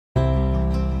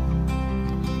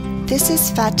This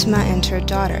is Fatima and her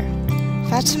daughter.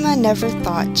 Fatima never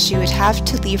thought she would have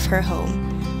to leave her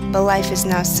home, but life is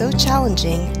now so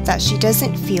challenging that she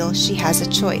doesn't feel she has a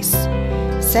choice.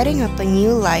 Setting up a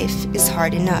new life is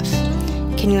hard enough.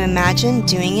 Can you imagine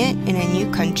doing it in a new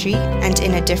country and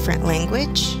in a different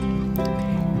language?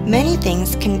 Many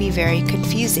things can be very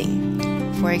confusing.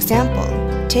 For example,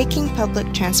 taking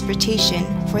public transportation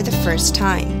for the first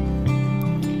time,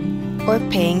 or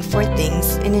paying for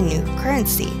things in a new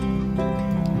currency,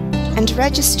 and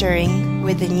registering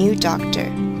with a new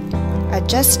doctor.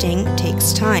 Adjusting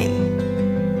takes time.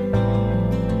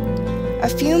 A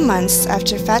few months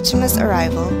after Fatima's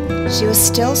arrival, she was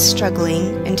still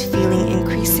struggling and feeling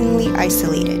increasingly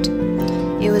isolated.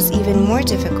 It was even more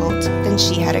difficult than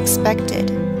she had expected.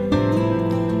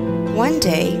 One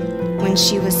day, when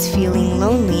she was feeling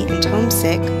lonely and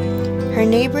homesick, her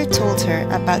neighbor told her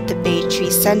about the Bay Tree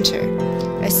Center,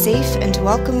 a safe and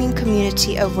welcoming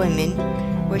community of women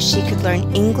where she could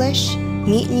learn English,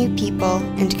 meet new people,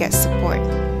 and get support.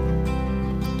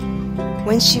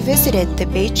 When she visited the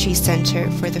Bay Tree Center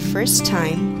for the first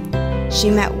time, she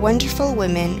met wonderful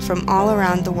women from all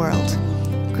around the world,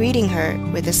 greeting her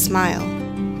with a smile.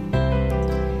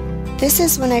 This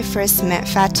is when I first met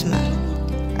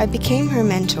Fatima. I became her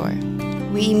mentor.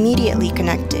 We immediately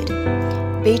connected.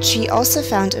 Bay Tree also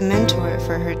found a mentor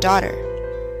for her daughter.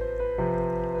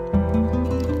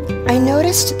 I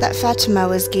noticed that Fatima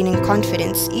was gaining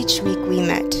confidence each week we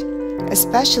met,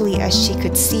 especially as she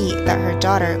could see that her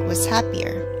daughter was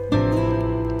happier.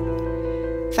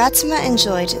 Fatima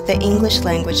enjoyed the English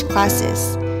language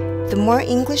classes. The more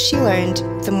English she learned,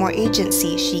 the more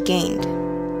agency she gained.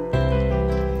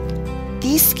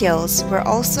 These skills were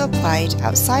also applied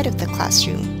outside of the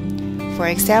classroom. For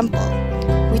example,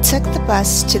 we took the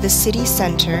bus to the city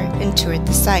center and toured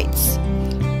the sights.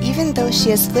 Even though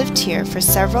she has lived here for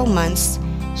several months,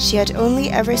 she had only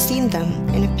ever seen them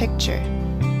in a picture.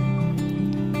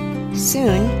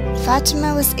 Soon,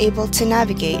 Fatima was able to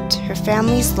navigate her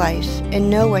family's life and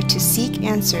know where to seek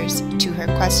answers to her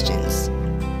questions.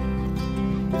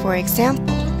 For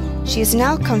example, she is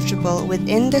now comfortable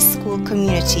within the school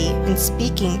community and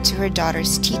speaking to her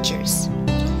daughter's teachers.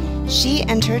 She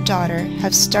and her daughter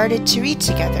have started to read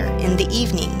together in the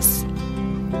evenings.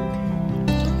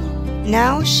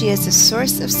 Now she is a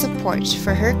source of support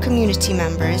for her community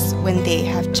members when they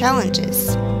have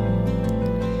challenges.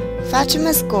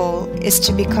 Fatima's goal is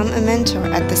to become a mentor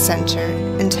at the center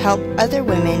and help other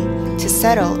women to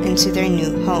settle into their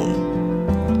new home.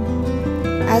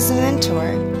 As a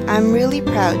mentor, I'm really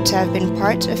proud to have been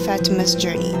part of Fatima's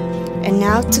journey and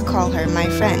now to call her my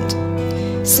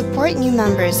friend. Support new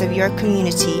members of your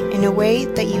community in a way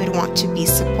that you would want to be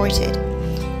supported.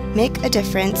 Make a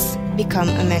difference, become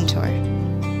a mentor.